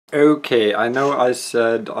Okay, I know I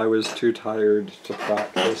said I was too tired to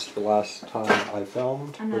practice the last time I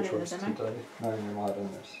filmed, which was today. No, you're not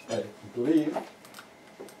in this. I believe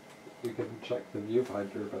you can check the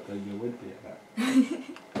viewfinder, but then you would be in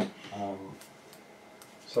it.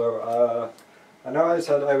 I know I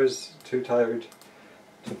said I was too tired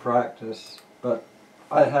to practice, but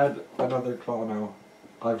I had another chrono.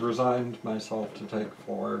 I've resigned myself to take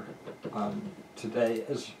 4 today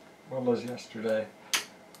as well as yesterday.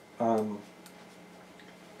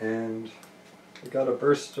 And I got a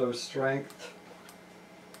burst of strength,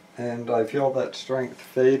 and I feel that strength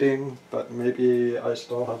fading, but maybe I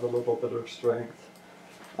still have a little bit of strength.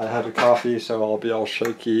 I had a coffee, so I'll be all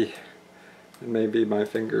shaky, and maybe my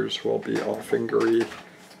fingers will be all fingery.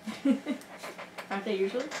 Aren't they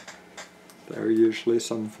usually? They're usually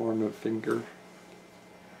some form of finger.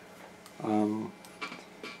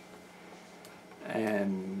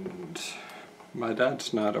 And my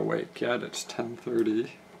dad's not awake yet. It's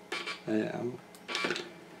 10:30 a.m.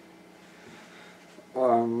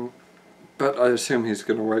 But I assume he's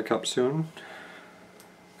going to wake up soon.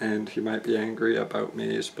 And he might be angry about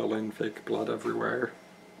me spilling fake blood everywhere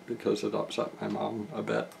because it upset my mom a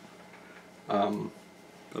bit.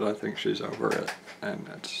 But I think she's over it and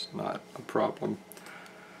it's not a problem.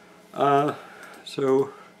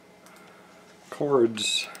 So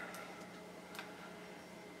chords.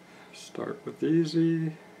 Start with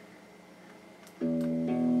easy.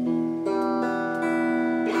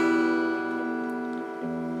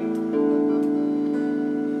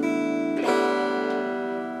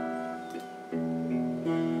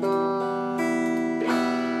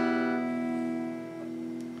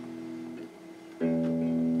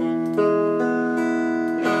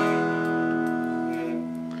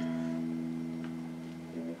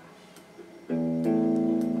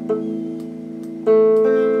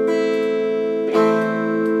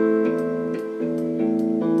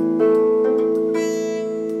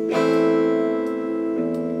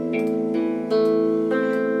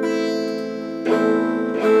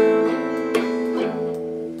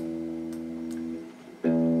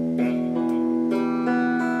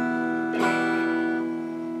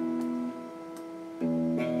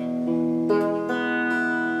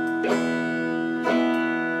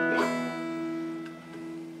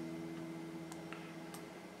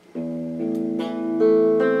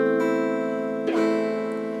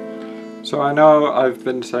 So I know I've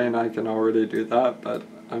been saying I can already do that, but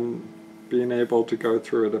I'm being able to go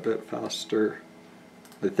through it a bit faster.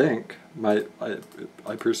 I think. I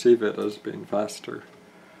perceive it as being faster.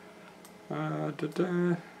 And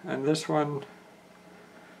this one,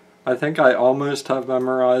 I think I almost have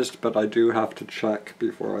memorized, but I do have to check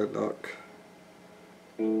before I look.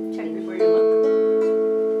 Check before you look.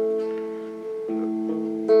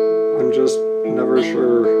 I'm just never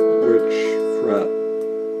sure which fret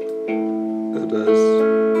it is.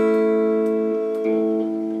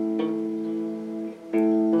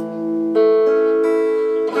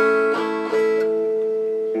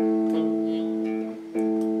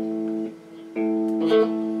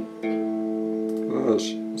 Gosh,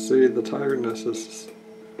 see, the tiredness is...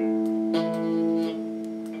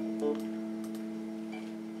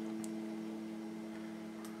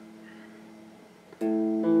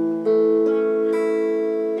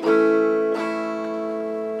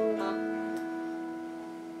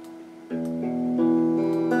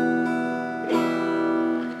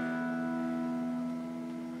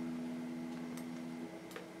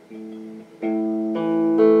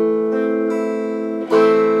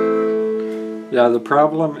 Yeah, the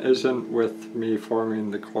problem isn't with me forming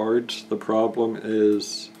the chords. The problem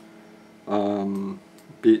is,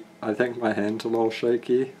 I think my hand's a little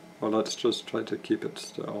shaky. Well, let's just try to keep it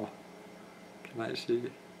still. Can I see?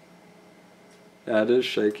 Yeah, it is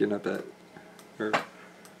shaking a bit. Or,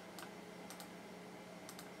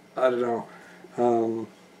 I don't know.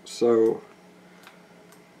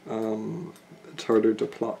 It's harder to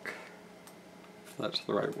pluck, if that's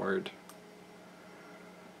the right word.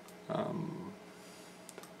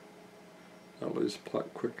 I lose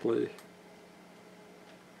pluck quickly.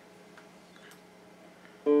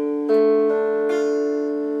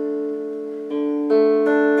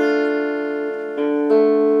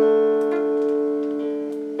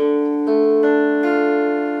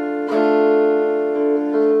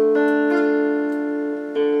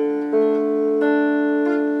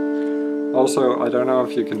 Also, I don't know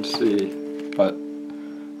if you can see, but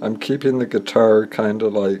I'm keeping the guitar kind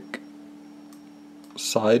of like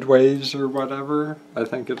sideways or whatever. I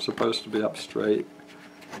think it's supposed to be up straight.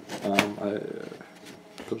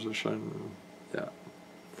 Position, yeah.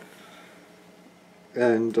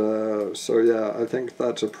 And so yeah, I think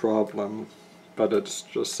that's a problem, but it's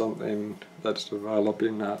just something that's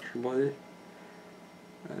developing naturally.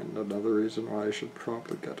 And another reason why I should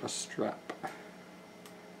probably get a strap.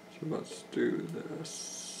 So let's do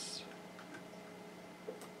this.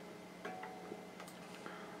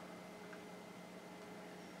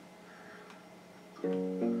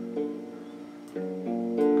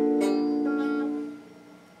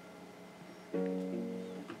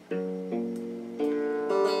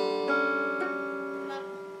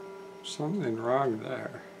 Something wrong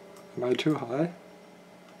there. Am I too high?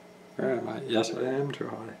 Where am I? Yes, I am too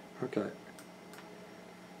high. Okay.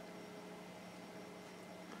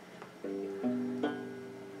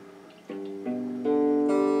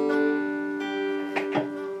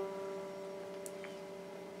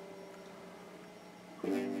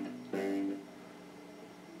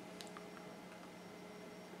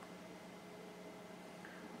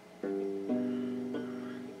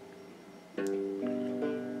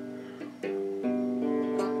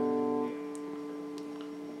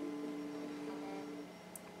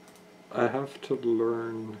 I have to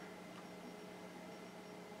learn.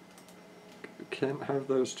 Can't have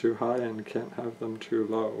those too high and can't have them too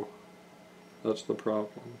low. That's the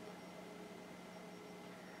problem.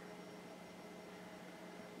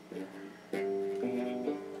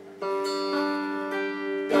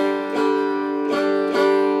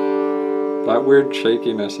 That weird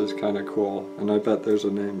shakiness is kind of cool, and I bet there's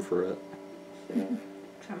a name for it.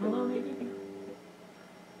 Tremolo, maybe?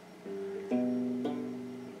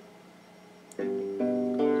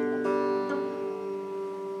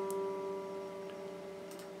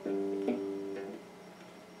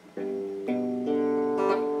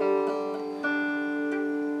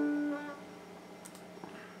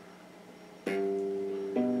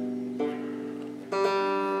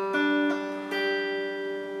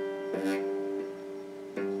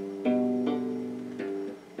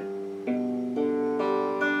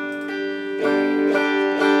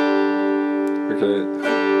 Okay.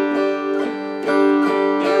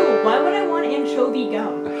 Ew, why would I want anchovy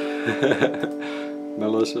gum?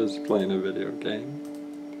 Melissa's playing a video game.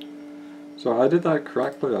 So I did that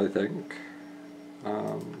correctly, I think.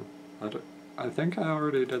 I think I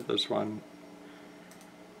already did this one.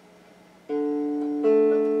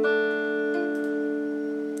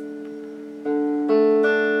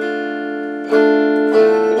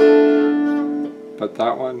 But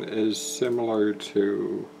that one is similar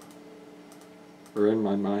to, or in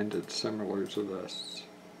my mind it's similar to this.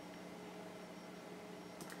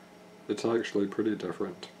 It's actually pretty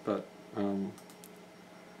different, but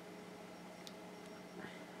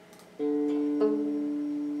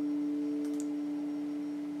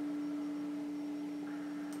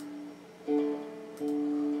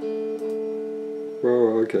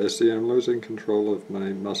whoa, okay, see, I'm losing control of my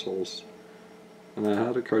muscles. And I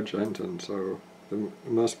had a Cargentin, so it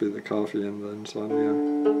must be the coffee and the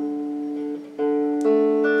insomnia.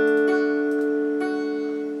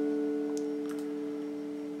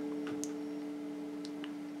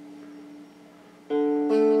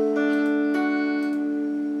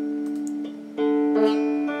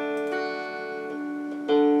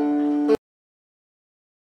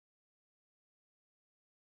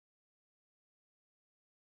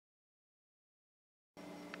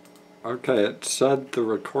 Okay, it said the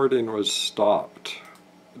recording was stopped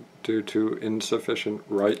due to insufficient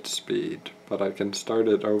write speed, but I can start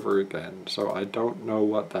it over again, so I don't know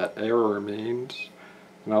what that error means,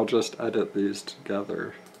 and I'll just edit these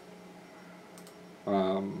together.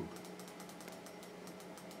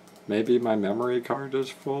 Maybe my memory card is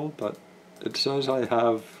full, but it says I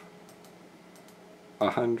have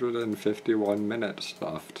 151 minutes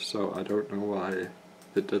left, so I don't know why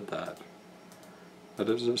it did that. That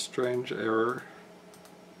is a strange error,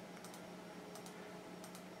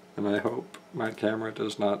 and I hope my camera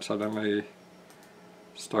does not suddenly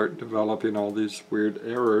start developing all these weird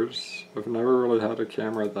errors. I've never really had a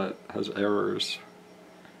camera that has errors.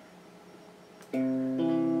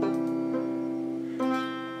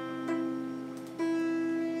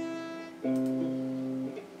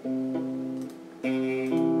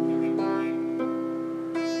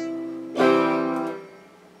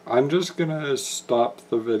 I'm just gonna stop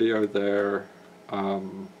the video there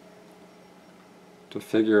to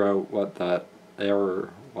figure out what that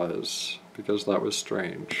error was, because that was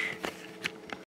strange.